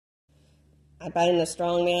I bind the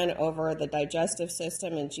strong man over the digestive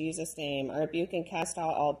system in Jesus' name. I rebuke and cast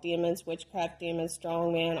out all demons, witchcraft demons,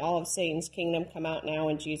 strong man, all of Satan's kingdom come out now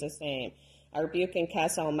in Jesus' name. I rebuke and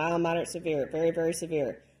cast out mild, moderate, severe, very, very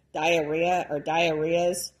severe diarrhea or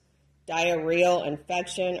diarrheas, diarrheal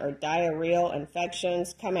infection or diarrheal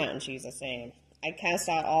infections come out in Jesus' name. I cast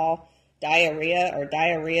out all diarrhea or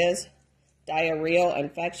diarrheas, diarrheal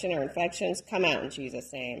infection or infections come out in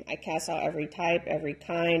Jesus' name. I cast out every type, every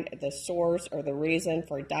kind, the source or the reason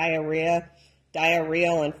for diarrhea,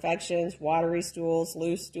 diarrheal infections, watery stools,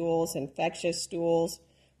 loose stools, infectious stools,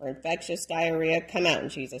 or infectious diarrhea come out in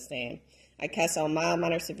Jesus' name. I cast out mild,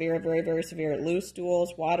 moderate, severe, very, very severe loose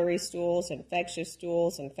stools, watery stools, infectious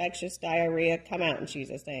diarrhea come out in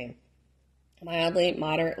Jesus' name. Mildly,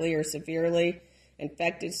 moderately, or severely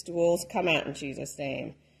infected stools come out in Jesus'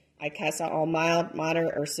 name. I cast out all mild,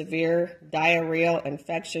 moderate, or severe diarrheal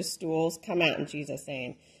infectious stools come out in Jesus'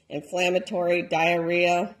 name. Inflammatory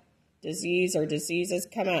diarrhea, disease or diseases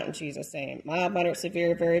come out in Jesus' name. Mild, moderate,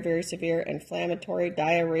 severe, very, very severe inflammatory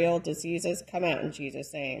diarrheal diseases come out in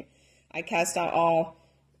Jesus' name. I cast out all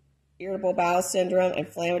irritable bowel syndrome,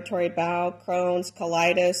 inflammatory bowel, Crohn's,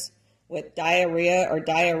 colitis with diarrhea or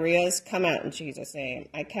diarrheas come out in Jesus' name.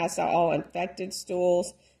 I cast out all infected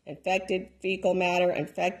stools, infected fecal matter,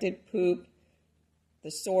 infected poop,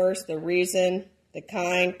 the source, the reason, the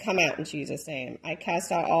kind, come out in Jesus' name. I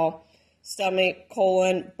cast out all stomach,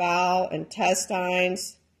 colon, bowel,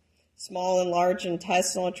 intestines, small and large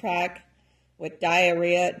intestinal tract with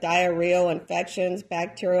diarrhea, diarrheal infections,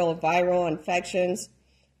 bacterial, viral infections,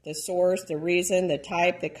 the source, the reason, the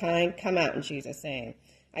type, the kind, come out in Jesus' name.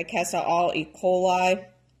 I cast out all E. coli,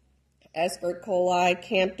 Escherichia coli,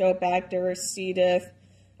 Campylobacter, C. diff,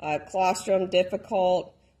 Clostridium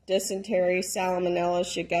difficile, dysentery, Salmonella,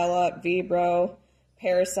 Shigella, Vibrio,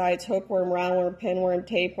 parasites, hookworm, roundworm, pinworm,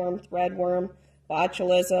 tapeworm, threadworm,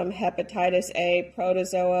 botulism, hepatitis A,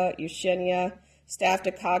 protozoa, Yersinia,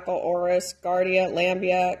 Staphylococcal aureus, Giardia,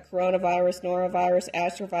 Lamblia, coronavirus, norovirus,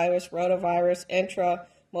 astrovirus, rotavirus,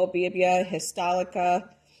 intramobibia, histolica,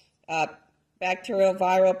 bacterial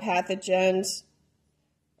viral pathogens,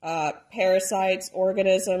 parasites,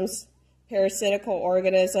 organisms, parasitical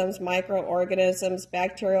organisms, microorganisms,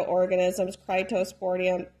 bacterial organisms,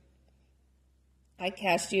 Cryptosporidium. I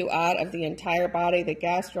cast you out of the entire body, the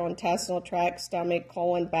gastrointestinal tract, stomach,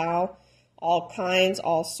 colon, bowel, all kinds,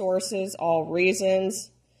 all sources, all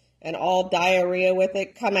reasons, and all diarrhea with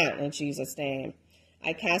it come out in Jesus' name.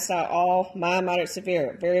 I cast out all mild, moderate,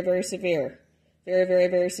 severe, very, very severe, very, very,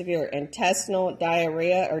 very severe intestinal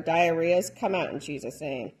diarrhea or diarrheas come out in Jesus'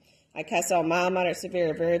 name. I cast out mild, moderate,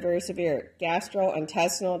 severe, very, very severe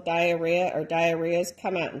gastrointestinal diarrhea or diarrheas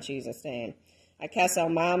come out in Jesus' name. I cast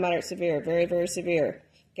out mild, moderate, severe, very, very severe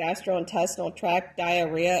gastrointestinal tract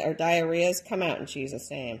diarrhea or diarrheas come out in Jesus'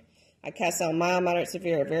 name. I cast out mild, moderate,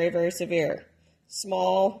 severe, very, very severe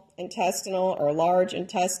small intestinal or large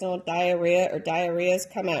intestinal diarrhea or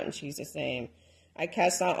diarrheas come out in Jesus' name. I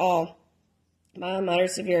cast out all mild,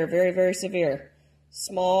 moderate, severe, very, very severe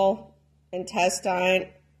small intestine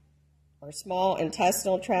or small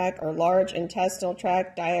intestinal tract or large intestinal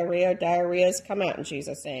tract diarrhea or diarrheas come out in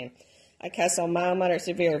Jesus' name. I cast out mild, moderate,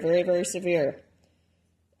 severe, very, very severe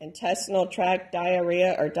intestinal tract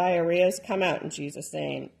diarrhea or diarrheas come out in Jesus'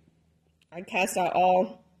 name. I cast out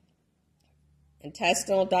all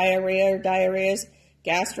intestinal diarrhea or diarrheas,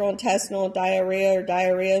 gastrointestinal diarrhea or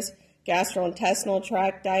diarrheas, gastrointestinal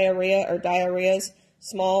tract diarrhea or diarrheas,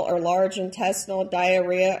 small or large intestinal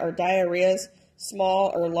diarrhea or diarrheas,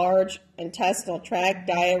 small or large intestinal tract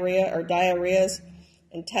diarrhea or diarrheas,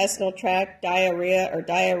 intestinal tract diarrhea or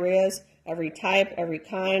diarrheas, every type, every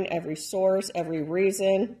kind, every source, every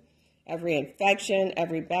reason, every infection,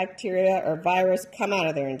 every bacteria or virus come out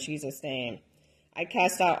of there in Jesus' name. I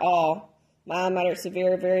cast out all mild, moderate,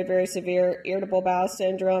 severe, very, very severe irritable bowel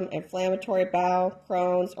syndrome, inflammatory bowel,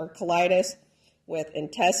 Crohn's, or colitis with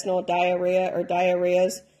intestinal diarrhea or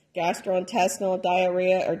diarrheas, gastrointestinal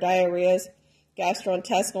diarrhea or diarrheas,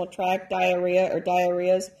 gastrointestinal tract diarrhea or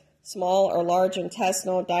diarrheas, small or large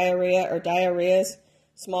intestinal diarrhea or diarrheas,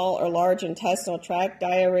 small or large intestinal tract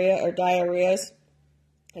diarrhea or diarrheas,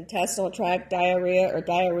 intestinal tract diarrhea or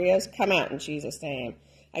diarrheas come out in Jesus' name.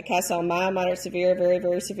 I cast out mild, moderate, severe, very,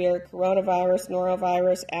 very severe coronavirus,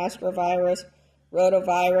 norovirus, astrovirus,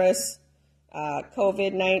 rotavirus,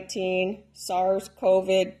 COVID-19,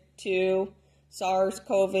 SARS-CoV-2,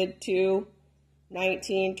 SARS-CoV-2,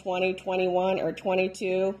 19, 20, 21, or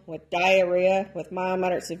 22 with diarrhea, with mild,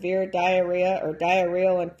 moderate, severe diarrhea or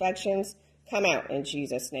diarrheal infections come out in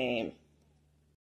Jesus' name.